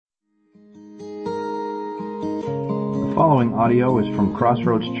following audio is from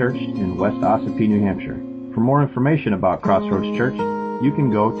Crossroads Church in West Ossipee, New Hampshire. For more information about Crossroads Church, you can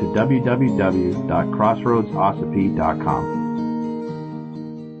go to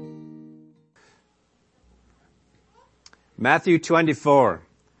www.crossroadsossipee.com. Matthew 24,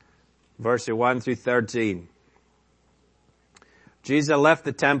 verses 1 through 13. Jesus left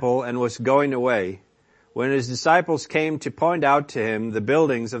the temple and was going away when his disciples came to point out to him the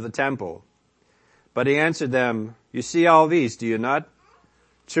buildings of the temple. But he answered them, "You see all these, do you not?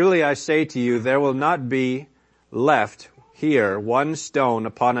 Truly I say to you, there will not be left here one stone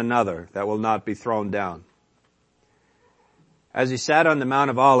upon another that will not be thrown down." As he sat on the Mount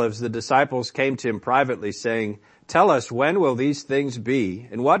of Olives, the disciples came to him privately, saying, "Tell us, when will these things be,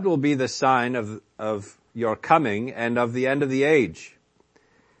 and what will be the sign of your coming and of the end of the age?"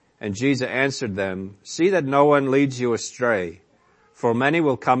 And Jesus answered them, "See that no one leads you astray. For many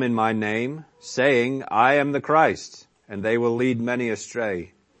will come in my name, saying, 'I am the Christ,' and they will lead many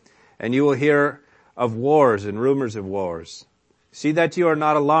astray. And you will hear of wars and rumors of wars. See that you are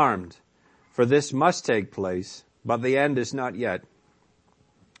not alarmed, for this must take place, but the end is not yet.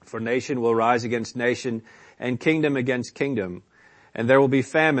 For nation will rise against nation, and kingdom against kingdom, and there will be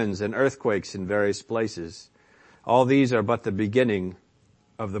famines and earthquakes in various places. All these are but the beginning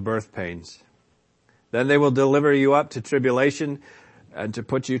of the birth pains. Then they will deliver you up to tribulation and to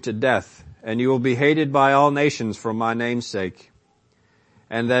put you to death, and you will be hated by all nations for my name's sake.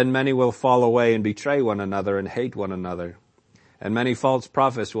 And then many will fall away and betray one another and hate one another. And many false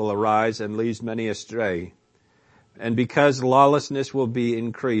prophets will arise and lead many astray. And because lawlessness will be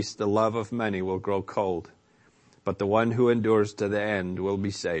increased, the love of many will grow cold. But the one who endures to the end will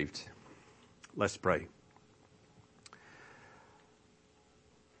be saved." Let's pray.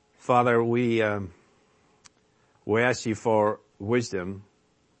 Father, we ask you for wisdom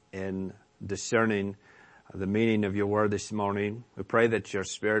in discerning the meaning of your word this morning. We pray that your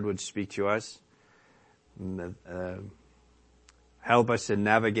Spirit would speak to us. Help us to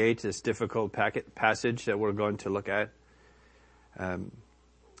navigate this difficult passage that we're going to look at. I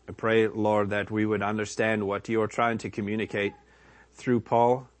pray, Lord, that we would understand what you are trying to communicate through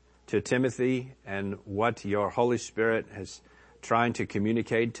Paul to Timothy and what your Holy Spirit is trying to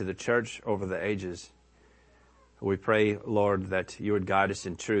communicate to the church over the ages. We pray, Lord, that you would guide us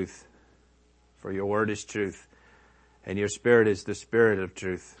in truth, for your word is truth, and your Spirit is the Spirit of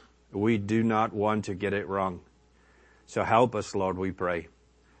truth. We do not want to get it wrong. So help us, Lord, we pray.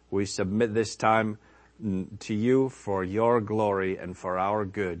 We submit this time to you for your glory and for our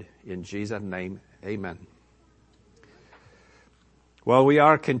good. In Jesus' name, amen. Well, we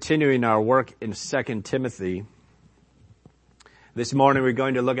are continuing our work in 2 Timothy. This morning we're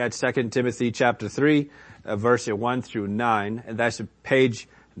going to look at 2 Timothy chapter 3, verses 1 through 9, and that's page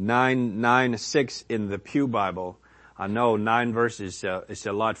 996 in the Pew Bible. I know 9 verses is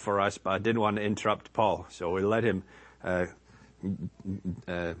a lot for us, but I didn't want to interrupt Paul, so we let him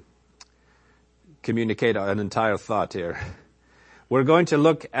communicate an entire thought here. We're going to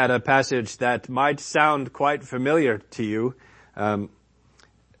look at a passage that might sound quite familiar to you,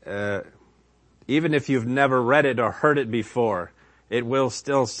 even if you've never read it or heard it before. It will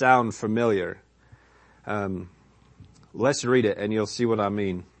still sound familiar. Let's read it and you'll see what I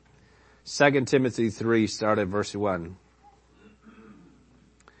mean. 2 Timothy 3, start at verse 1.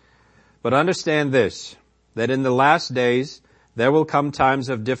 "But understand this, that in the last days there will come times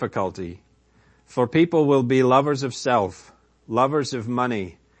of difficulty. For people will be lovers of self, lovers of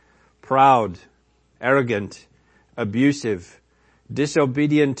money, proud, arrogant, abusive,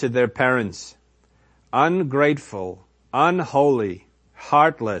 disobedient to their parents, ungrateful, unholy,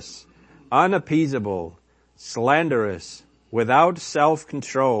 heartless, unappeasable, slanderous, without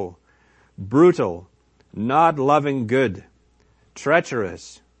self-control, brutal, not loving good,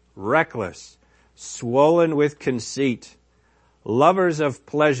 treacherous, reckless, swollen with conceit, lovers of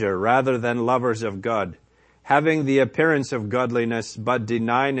pleasure rather than lovers of God, having the appearance of godliness but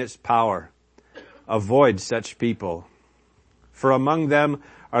denying its power. Avoid such people. For among them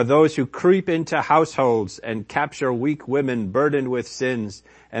are those who creep into households and capture weak women burdened with sins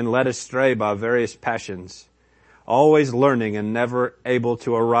and led astray by various passions, always learning and never able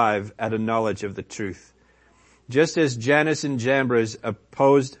to arrive at a knowledge of the truth. Just as Jannes and Jambres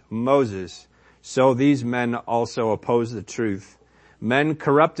opposed Moses, so these men also oppose the truth, men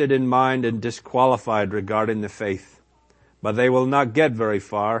corrupted in mind and disqualified regarding the faith. But they will not get very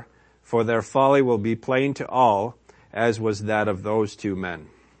far, for their folly will be plain to all, as was that of those two men."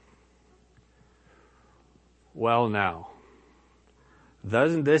 Well now,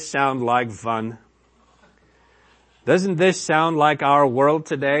 doesn't this sound like fun? Doesn't this sound like our world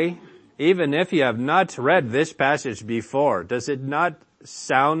today? Even if you have not read this passage before, does it not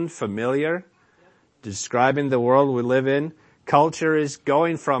sound familiar? Describing the world we live in. Culture is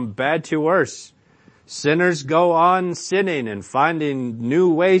going from bad to worse. Sinners go on sinning and finding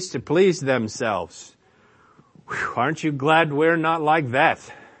new ways to please themselves. Whew, aren't you glad we're not like that?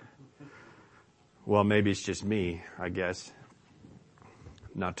 Well, maybe it's just me, I guess.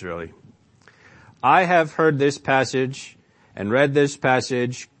 Not really. I have heard this passage and read this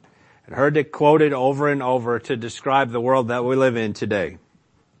passage and heard it quoted over and over to describe the world that we live in today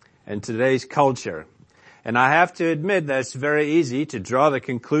and today's culture. And I have to admit that it's very easy to draw the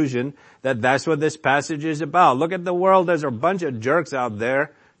conclusion that that's what this passage is about. Look at the world. There's a bunch of jerks out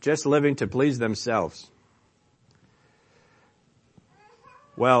there just living to please themselves.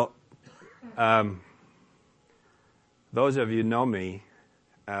 Well, those of you who know me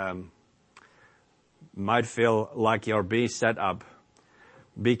might feel like you're being set up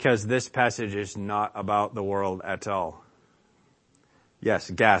because this passage is not about the world at all. Yes,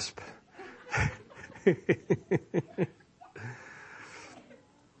 gasp.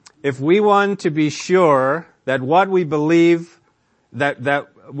 If we want to be sure that what we believe, that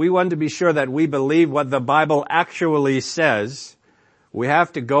we want to be sure that we believe what the Bible actually says, we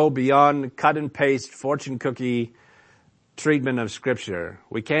have to go beyond cut and paste fortune cookie treatment of Scripture.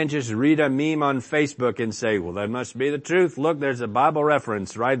 We can't just read a meme on Facebook and say, well, that must be the truth. Look, there's a Bible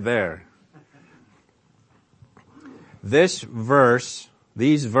reference right there. This verse,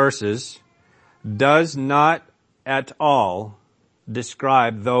 these verses, does not at all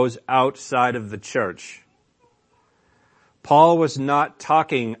describe those outside of the church. Paul was not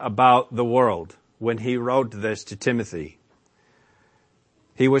talking about the world when he wrote this to Timothy.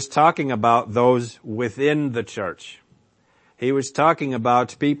 He was talking about those within the church. He was talking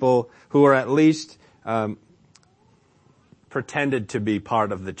about people who are at least pretended to be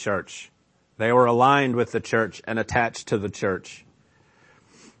part of the church. They were aligned with the church and attached to the church.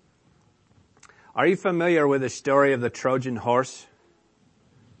 Are you familiar with the story of the Trojan horse?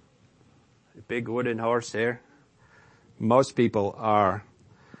 The big wooden horse here? Most people are.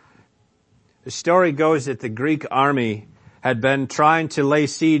 The story goes that the Greek army had been trying to lay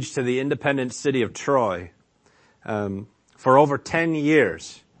siege to the independent city of Troy for over 10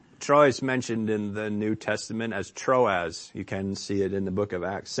 years. Troy is mentioned in the New Testament as Troas. You can see it in the book of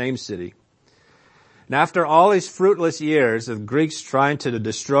Acts. Same city. And after all these fruitless years of Greeks trying to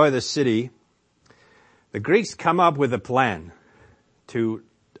destroy the city, the Greeks come up with a plan to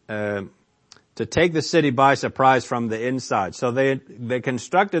take the city by surprise from the inside. So they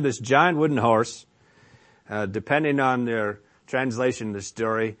constructed this giant wooden horse. Depending on their translation of the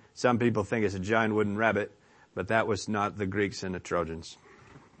story, some people think it's a giant wooden rabbit, but that was not the Greeks and the Trojans.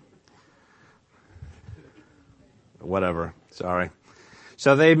 Whatever. Sorry.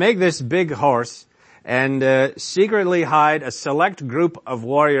 So they make this big horse and secretly hide a select group of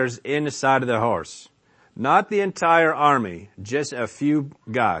warriors inside of the horse. Not the entire army, just a few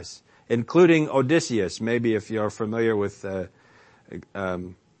guys, including Odysseus. Maybe if you're familiar with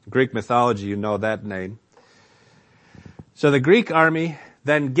Greek mythology, you know that name. So the Greek army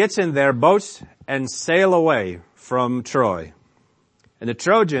then gets in their boats and sail away from Troy. And the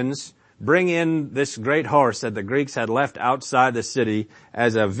Trojans bring in this great horse that the Greeks had left outside the city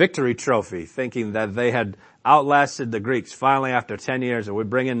as a victory trophy, thinking that they had outlasted the Greeks. Finally, after 10 years, we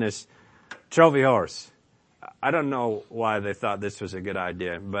bring in this trophy horse. I don't know why they thought this was a good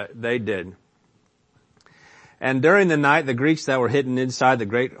idea, but they did. And during the night, the Greeks that were hidden inside the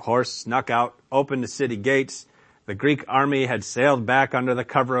great horse snuck out, opened the city gates. The Greek army had sailed back under the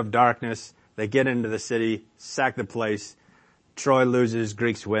cover of darkness. They get into the city, sack the place. Troy loses,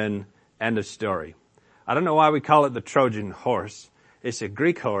 Greeks win. End of story. I don't know why we call it the Trojan horse. It's a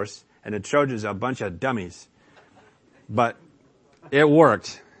Greek horse, and the Trojans are a bunch of dummies. But it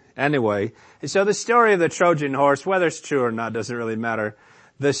worked. Anyway, and so the story of the Trojan horse, whether it's true or not, doesn't really matter.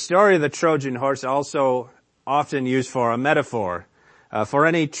 The story of the Trojan horse also often used for a metaphor, for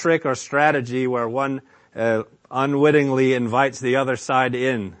any trick or strategy where one unwittingly invites the other side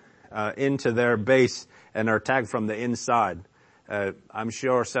into their base and are attacked from the inside. I'm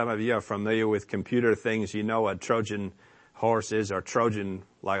sure some of you are familiar with computer things. You know what Trojan horse is, or Trojan,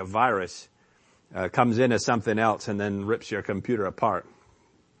 like a virus, comes in as something else and then rips your computer apart.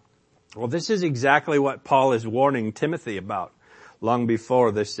 Well, this is exactly what Paul is warning Timothy about long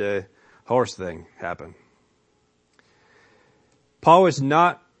before this horse thing happened. Paul is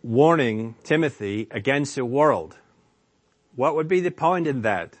not warning Timothy against the world. What would be the point in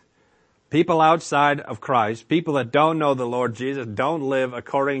that? People outside of Christ, people that don't know the Lord Jesus, don't live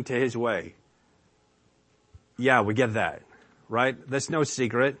according to His way. Yeah, we get that, right? That's no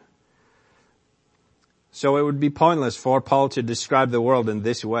secret. So it would be pointless for Paul to describe the world in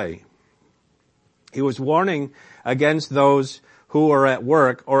this way. He was warning against those who are at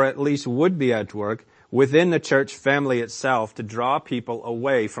work, or at least would be at work, within the church family itself to draw people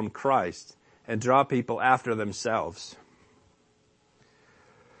away from Christ and draw people after themselves.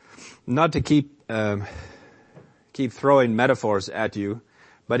 Not to keep throwing metaphors at you,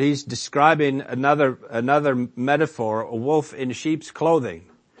 but he's describing another metaphor, a wolf in sheep's clothing.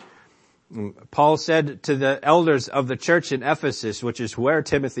 Paul said to the elders of the church in Ephesus, which is where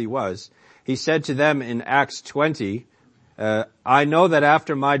Timothy was, he said to them in Acts 20, I know that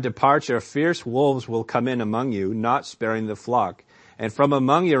after my departure, fierce wolves will come in among you, not sparing the flock. And from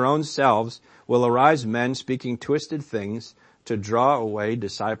among your own selves will arise men speaking twisted things to draw away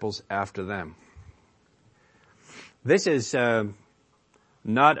disciples after them. This is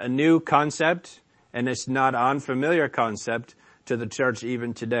not a new concept, and it's not an unfamiliar concept to the church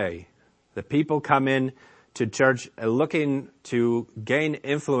even today. The people come in to church looking to gain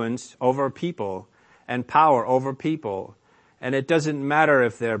influence over people and power over people. And it doesn't matter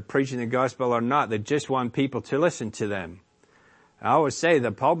if they're preaching the gospel or not. They just want people to listen to them. I always say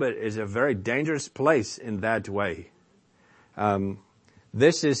the pulpit is a very dangerous place in that way.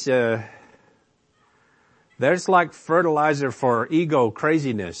 There's like fertilizer for ego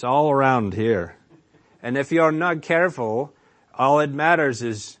craziness all around here. And if you're not careful, all it matters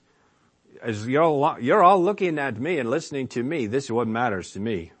is you're all looking at me and listening to me. This is what matters to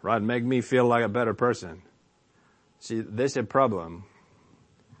me, right? Make me feel like a better person. See, this is a problem.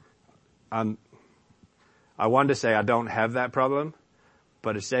 I want to say I don't have that problem,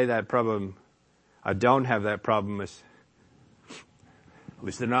 but to say that problem, I don't have that problem is, at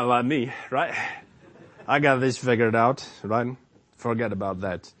least they're not like me, right? I got this figured out, right? Forget about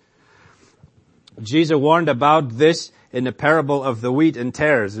that. Jesus warned about this in the parable of the wheat and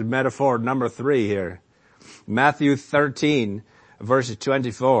tares, metaphor number 3 here. Matthew 13, verse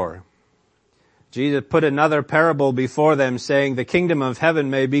 24. Jesus put another parable before them, saying, the kingdom of heaven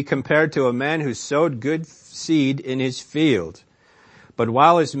may be compared to a man who sowed good seed in his field. But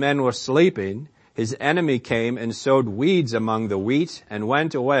while his men were sleeping, his enemy came and sowed weeds among the wheat and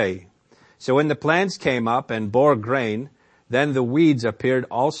went away. So when the plants came up and bore grain, then the weeds appeared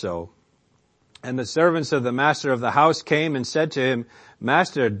also. And the servants of the master of the house came and said to him,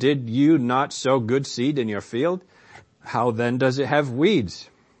 Master, did you not sow good seed in your field? How then does it have weeds?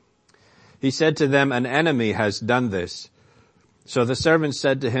 He said to them, an enemy has done this. So the servants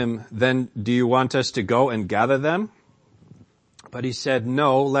said to him, then do you want us to go and gather them? But he said,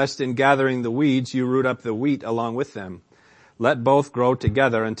 no, lest in gathering the weeds you root up the wheat along with them. Let both grow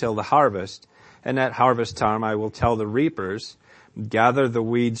together until the harvest. And at harvest time I will tell the reapers, gather the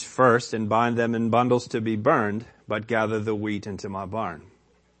weeds first and bind them in bundles to be burned, but gather the wheat into my barn.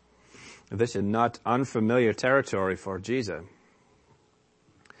 This is not unfamiliar territory for Jesus.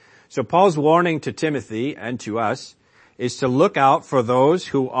 So Paul's warning to Timothy and to us is to look out for those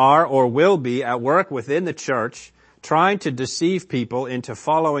who are or will be at work within the church, trying to deceive people into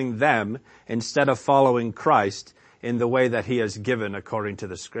following them instead of following Christ in the way that he has given according to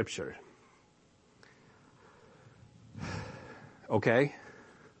the scripture. Okay?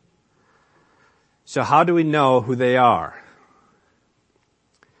 So how do we know who they are?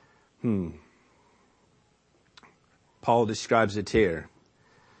 Paul describes it here.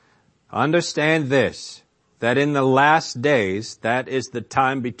 Understand this, that in the last days, that is the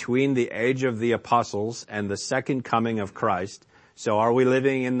time between the age of the apostles and the second coming of Christ. So are we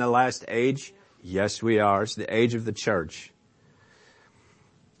living in the last age? Yes, we are. It's the age of the church.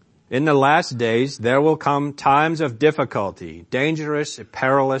 In the last days, there will come times of difficulty, dangerous,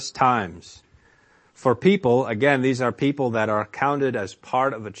 perilous times. For people, again, these are people that are counted as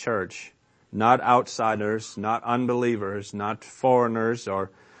part of a church, not outsiders, not unbelievers, not foreigners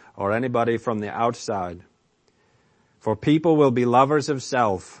or anybody from the outside. For people will be lovers of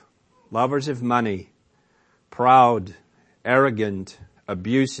self, lovers of money, proud, arrogant,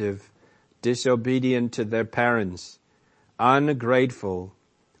 abusive, disobedient to their parents, ungrateful,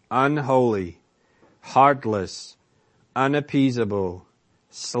 unholy, heartless, unappeasable,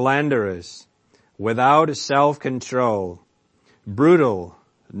 slanderous, without self-control, brutal,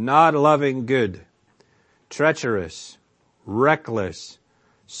 not loving good, treacherous, reckless,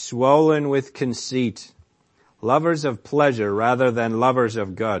 swollen with conceit, lovers of pleasure rather than lovers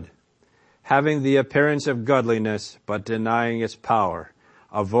of God, having the appearance of godliness but denying its power.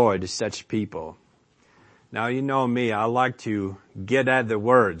 Avoid such people. Now you know me, I like to get at the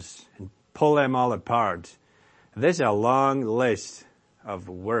words and pull them all apart. There's a long list of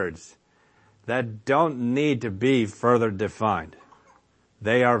words that don't need to be further defined.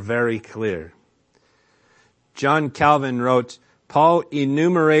 They are very clear. John Calvin wrote, Paul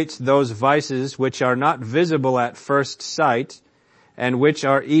enumerates those vices which are not visible at first sight and which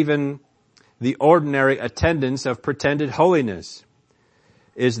are even the ordinary attendants of pretended holiness.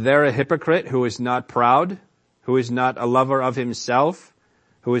 Is there a hypocrite who is not proud, who is not a lover of himself,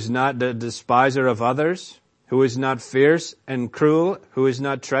 who is not the despiser of others, who is not fierce and cruel, who is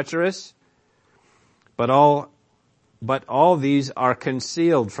not treacherous? But all these are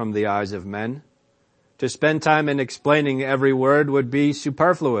concealed from the eyes of men. To spend time in explaining every word would be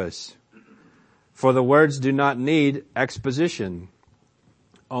superfluous, for the words do not need exposition.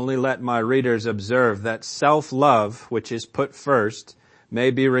 Only let my readers observe that self-love, which is put first, may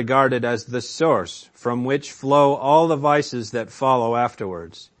be regarded as the source from which flow all the vices that follow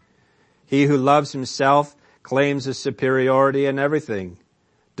afterwards. He who loves himself claims a superiority in everything,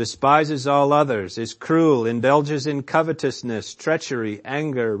 despises all others, is cruel, indulges in covetousness, treachery,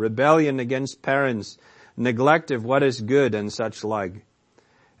 anger, rebellion against parents, neglect of what is good, and such like.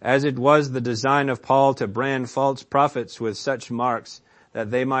 As it was the design of Paul to brand false prophets with such marks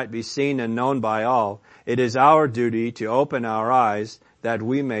that they might be seen and known by all, it is our duty to open our eyes that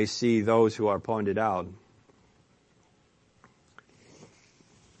we may see those who are pointed out.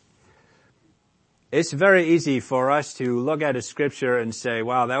 It's very easy for us to look at a scripture and say,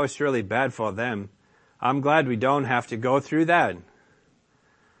 wow, that was really bad for them. I'm glad we don't have to go through that.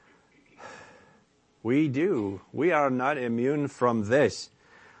 We do. We are not immune from this.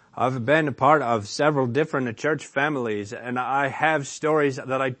 I've been a part of several different church families, and I have stories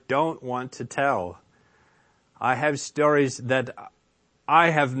that I don't want to tell. I have stories that I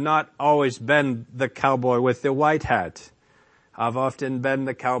have not always been the cowboy with the white hat. I've often been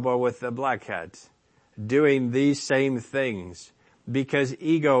the cowboy with the black hat, doing these same things, because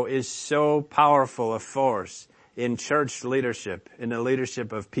ego is so powerful a force in church leadership, in the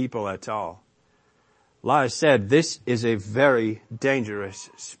leadership of people at all. Like I said, this is a very dangerous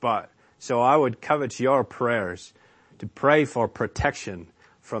spot. So I would covet your prayers to pray for protection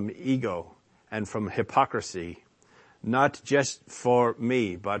from ego and from hypocrisy, not just for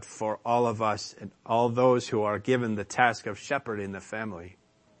me, but for all of us and all those who are given the task of shepherding the family.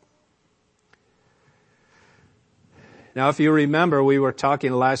 Now, if you remember, we were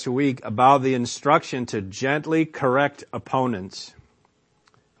talking last week about the instruction to gently correct opponents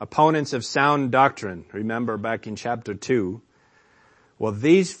of sound doctrine. Remember back in chapter 2. Well,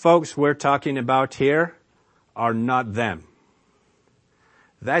 these folks we're talking about here are not them.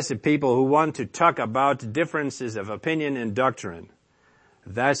 That's the people who want to talk about differences of opinion and doctrine.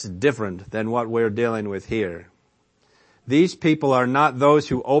 That's different than what we're dealing with here. These people are not those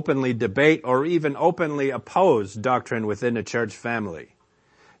who openly debate or even openly oppose doctrine within a church family.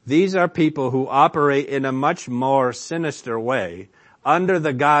 These are people who operate in a much more sinister way under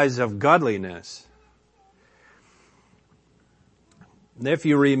the guise of godliness. If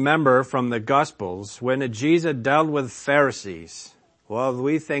you remember from the Gospels, when Jesus dealt with Pharisees, well,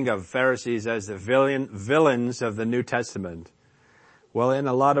 we think of Pharisees as the villains of the New Testament. Well, in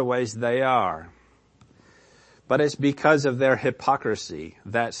a lot of ways they are. But it's because of their hypocrisy.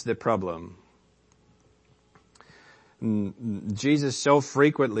 That's the problem. Jesus so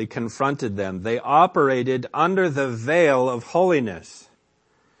frequently confronted them. They operated under the veil of holiness,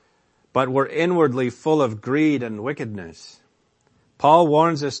 but were inwardly full of greed and wickedness. Paul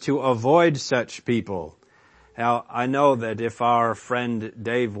warns us to avoid such people. Now, I know that if our friend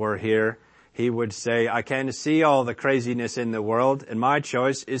Dave were here, he would say, I can see all the craziness in the world, and my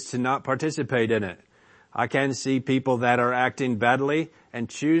choice is to not participate in it. I can see people that are acting badly and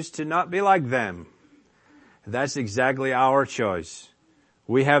choose to not be like them. That's exactly our choice.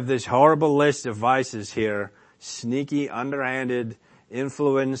 We have this horrible list of vices here, sneaky, underhanded,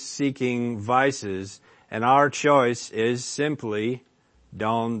 influence-seeking vices, and our choice is simply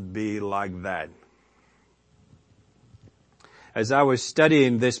don't be like that. As I was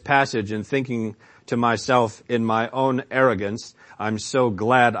studying this passage and thinking to myself in my own arrogance, I'm so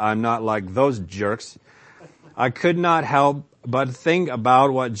glad I'm not like those jerks, I could not help but think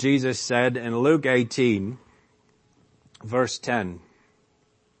about what Jesus said in Luke 18, verse 10.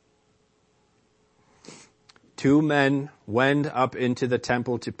 2 men went up into the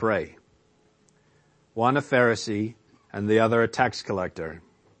temple to pray, one a Pharisee and the other a tax collector.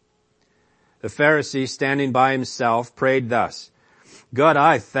 The Pharisee, standing by himself, prayed thus, God,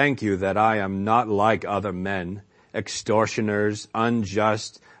 I thank you that I am not like other men, extortioners,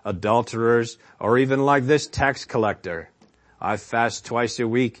 unjust, adulterers, or even like this tax collector. I fast twice a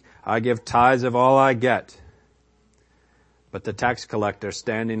week. I give tithes of all I get. But the tax collector,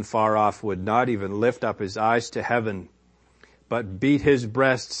 standing far off, would not even lift up his eyes to heaven, but beat his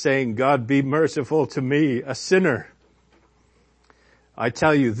breast, saying, God, be merciful to me, a sinner. I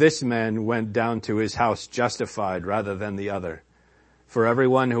tell you, this man went down to his house justified rather than the other. For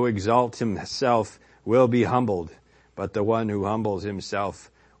everyone who exalts himself will be humbled, but the one who humbles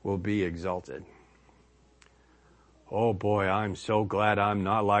himself will be exalted. Oh boy, I'm so glad I'm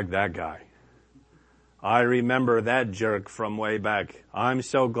not like that guy. I remember that jerk from way back. I'm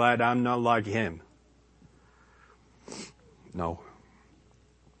so glad I'm not like him. No.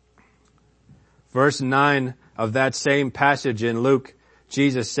 Verse 9 of that same passage in Luke,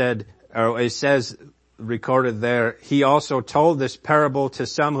 Jesus said, or it says, recorded there, he also told this parable to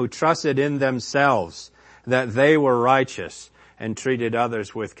some who trusted in themselves that they were righteous and treated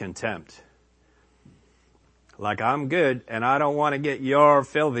others with contempt. Like, I'm good and I don't want to get your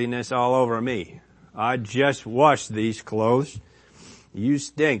filthiness all over me. I just washed these clothes. You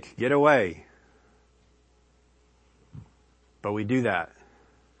stink. Get away. But we do that.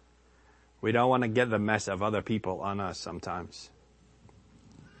 We don't want to get the mess of other people on us sometimes.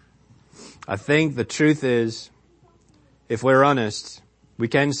 I think the truth is, if we're honest, we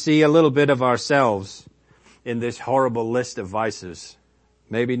can see a little bit of ourselves in this horrible list of vices.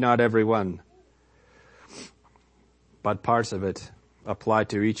 Maybe not every one, but parts of it apply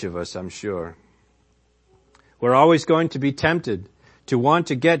to each of us, I'm sure. We're always going to be tempted to want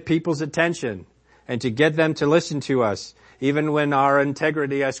to get people's attention and to get them to listen to us, even when our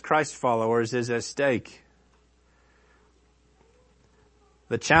integrity as Christ followers is at stake.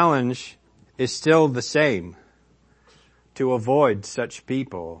 The challenge is still the same: to avoid such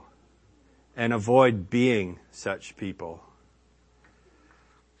people and avoid being such people.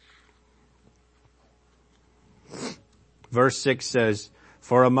 Verse 6 says,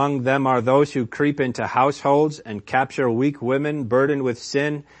 for among them are those who creep into households and capture weak women burdened with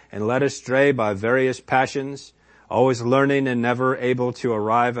sin and led astray by various passions, always learning and never able to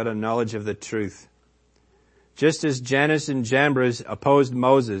arrive at a knowledge of the truth. Just as Jannes and Jambres opposed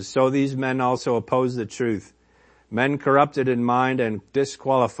Moses, so these men also oppose the truth. Men corrupted in mind and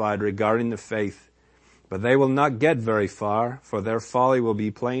disqualified regarding the faith. But they will not get very far, for their folly will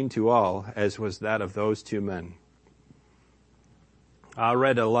be plain to all, as was that of those two men. I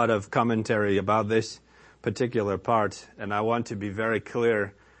read a lot of commentary about this particular part, and I want to be very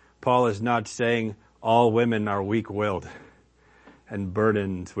clear. Paul is not saying all women are weak-willed and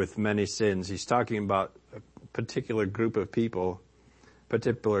burdened with many sins. He's talking about a particular group of people,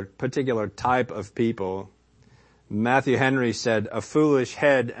 particular type of people. Matthew Henry said, a foolish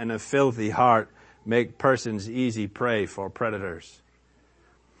head and a filthy heart make persons easy prey for predators.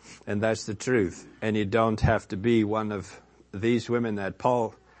 And that's the truth. And you don't have to be one of these women that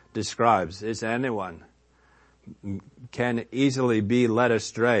Paul describes. It's anyone can easily be led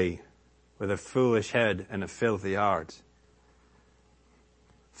astray with a foolish head and a filthy heart.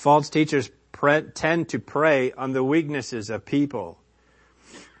 False teachers tend to prey on the weaknesses of people,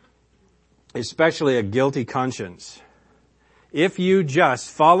 especially a guilty conscience. If you just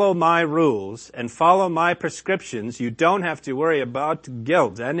follow my rules and follow my prescriptions, you don't have to worry about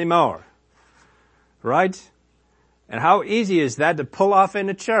guilt anymore. Right? And how easy is that to pull off in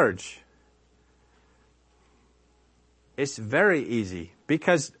a church? It's very easy,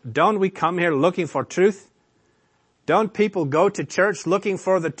 because don't we come here looking for truth? Don't people go to church looking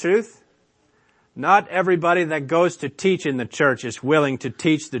for the truth? Not everybody that goes to teach in the church is willing to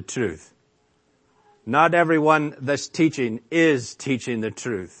teach the truth. Not everyone that's teaching is teaching the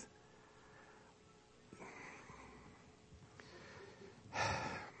truth.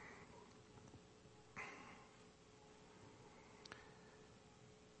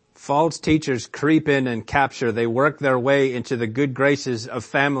 False teachers creep in and capture. They work their way into the good graces of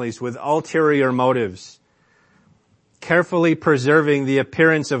families with ulterior motives, carefully preserving the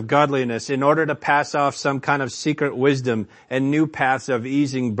appearance of godliness in order to pass off some kind of secret wisdom and new paths of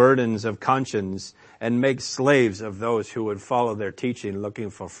easing burdens of conscience, and make slaves of those who would follow their teaching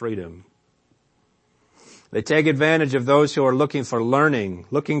looking for freedom. They take advantage of those who are looking for learning,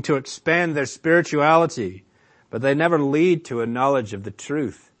 looking to expand their spirituality, but they never lead to a knowledge of the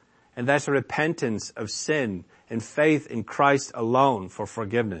truth. And that's a repentance of sin and faith in Christ alone for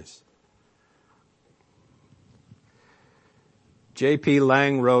forgiveness. J.P.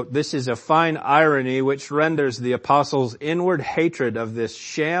 Lang wrote, this is a fine irony which renders the apostles' inward hatred of this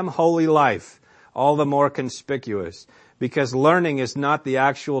sham holy life all the more conspicuous, because learning is not the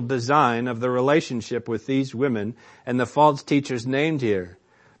actual design of the relationship with these women and the false teachers named here,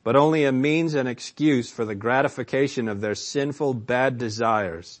 but only a means and excuse for the gratification of their sinful, bad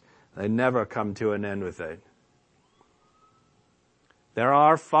desires. They never come to an end with it. There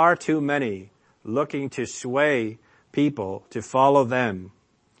are far too many looking to sway people to follow them.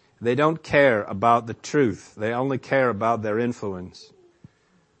 They don't care about the truth. They only care about their influence.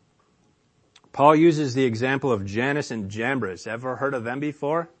 Paul uses the example of Jannes and Jambres. Ever heard of them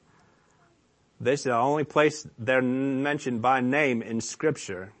before? This is the only place they're mentioned by name in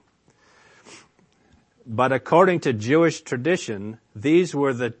Scripture. But according to Jewish tradition, these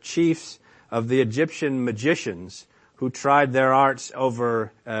were the chiefs of the Egyptian magicians who tried their arts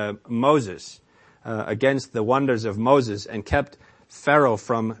over Moses, against the wonders of Moses, and kept Pharaoh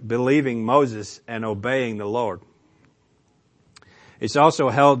from believing Moses and obeying the Lord. It's also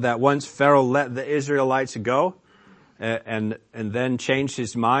held that once Pharaoh let the Israelites go, and then changed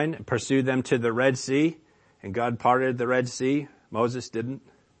his mind, pursued them to the Red Sea, and God parted the Red Sea. Moses didn't.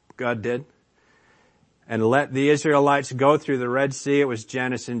 God did. And let the Israelites go through the Red Sea. It was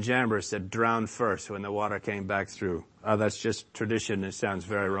Jannes and Jambres that drowned first when the water came back through. That's just tradition. It sounds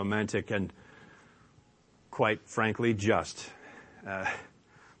very romantic and quite frankly just.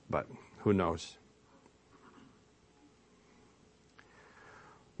 But who knows?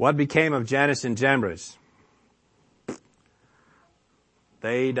 What became of Jannes and Jambres?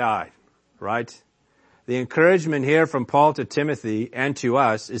 They died, right? The encouragement here from Paul to Timothy and to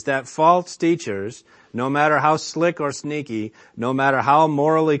us is that false teachers, no matter how slick or sneaky, no matter how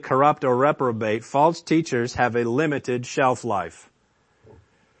morally corrupt or reprobate, false teachers have a limited shelf life.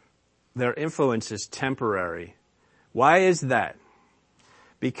 Their influence is temporary. Why is that?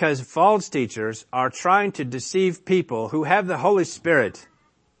 Because false teachers are trying to deceive people who have the Holy Spirit.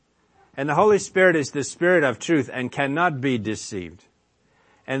 And the Holy Spirit is the Spirit of truth and cannot be deceived.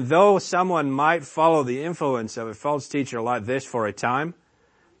 And though someone might follow the influence of a false teacher like this for a time,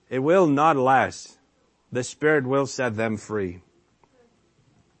 it will not last. The Spirit will set them free.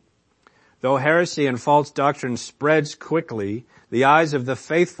 Though heresy and false doctrine spreads quickly, the eyes of the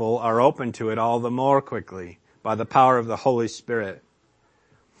faithful are open to it all the more quickly by the power of the Holy Spirit.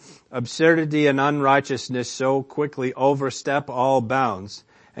 Absurdity and unrighteousness so quickly overstep all bounds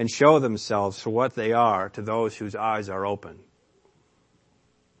and show themselves for what they are to those whose eyes are open.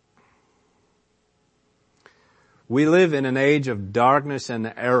 We live in an age of darkness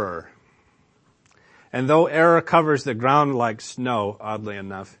and error. And though error covers the ground like snow, oddly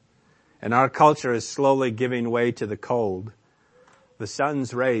enough, and our culture is slowly giving way to the cold, the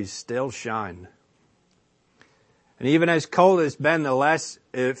sun's rays still shine. And even as cold as been the last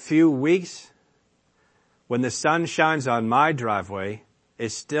few weeks, when the sun shines on my driveway,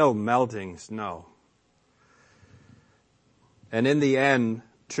 it's still melting snow. And in the end,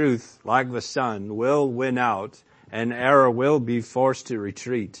 truth, like the sun, will win out, and error will be forced to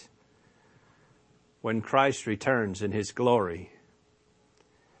retreat. When Christ returns in His glory,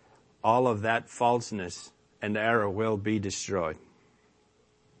 all of that falseness and error will be destroyed.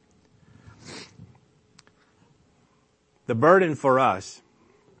 The burden for us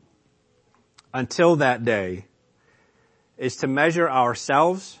until that day is to measure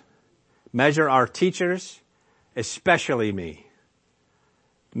ourselves, measure our teachers, especially me.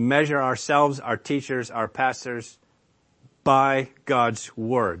 Measure ourselves, our teachers, our pastors, by God's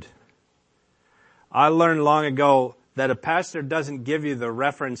Word. I learned long ago that a pastor doesn't give you the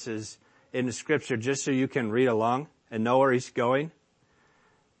references in the Scripture just so you can read along and know where he's going.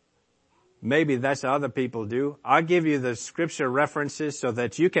 Maybe that's what other people do. I give you the Scripture references so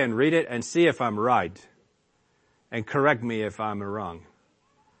that you can read it and see if I'm right and correct me if I'm wrong.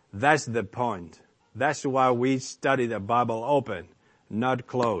 That's the point. That's why we study the Bible open, not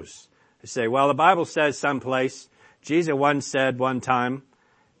closed. You say, well, the Bible says someplace, Jesus once said one time,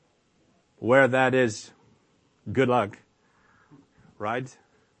 where that is, good luck. Right?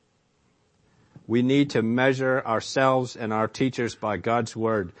 We need to measure ourselves and our teachers by God's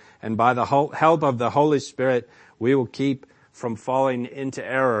Word. And by the help of the Holy Spirit, we will keep from falling into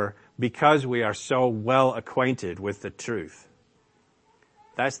error because we are so well acquainted with the truth.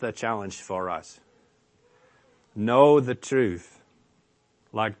 That's the challenge for us. Know the truth,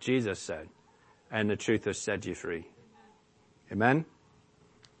 like Jesus said, and the truth will set you free. Amen?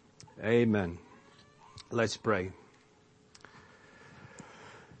 Amen. Let's pray.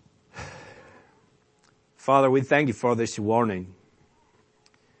 Father, we thank you for this warning.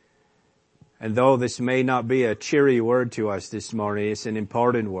 And though this may not be a cheery word to us this morning, it's an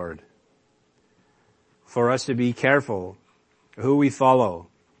important word. For us to be careful who we follow.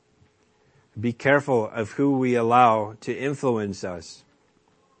 Be careful of who we allow to influence us.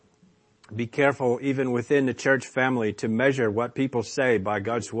 Be careful even within the church family to measure what people say by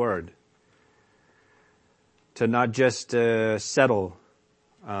God's Word. To not just settle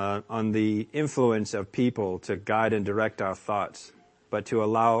on the influence of people to guide and direct our thoughts, but to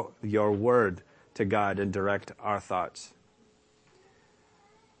allow your Word to to guide and direct our thoughts.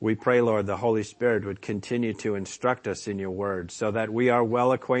 We pray, Lord, the Holy Spirit would continue to instruct us in your word so that we are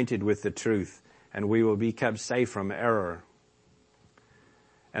well acquainted with the truth and we will be kept safe from error.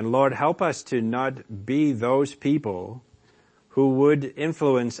 And Lord, help us to not be those people who would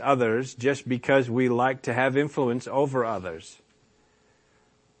influence others just because we like to have influence over others.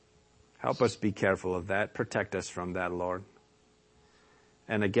 Help us be careful of that. Protect us from that, Lord.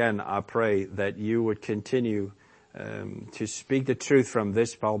 And again, I pray that you would continue to speak the truth from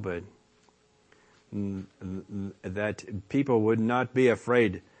this pulpit, that people would not be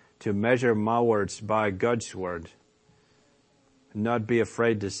afraid to measure my words by God's word, not be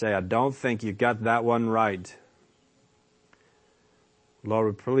afraid to say, I don't think you got that one right.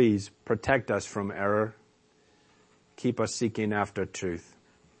 Lord, please protect us from error. Keep us seeking after truth.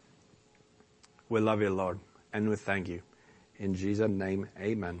 We love you, Lord, and we thank you. In Jesus' name,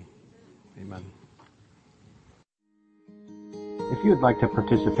 amen. Amen. If you would like to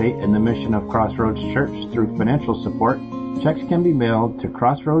participate in the mission of Crossroads Church through financial support, checks can be mailed to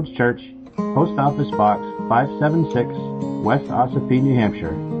Crossroads Church, Post Office Box 576, West Ossipee, New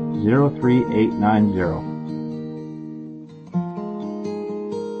Hampshire, 03890.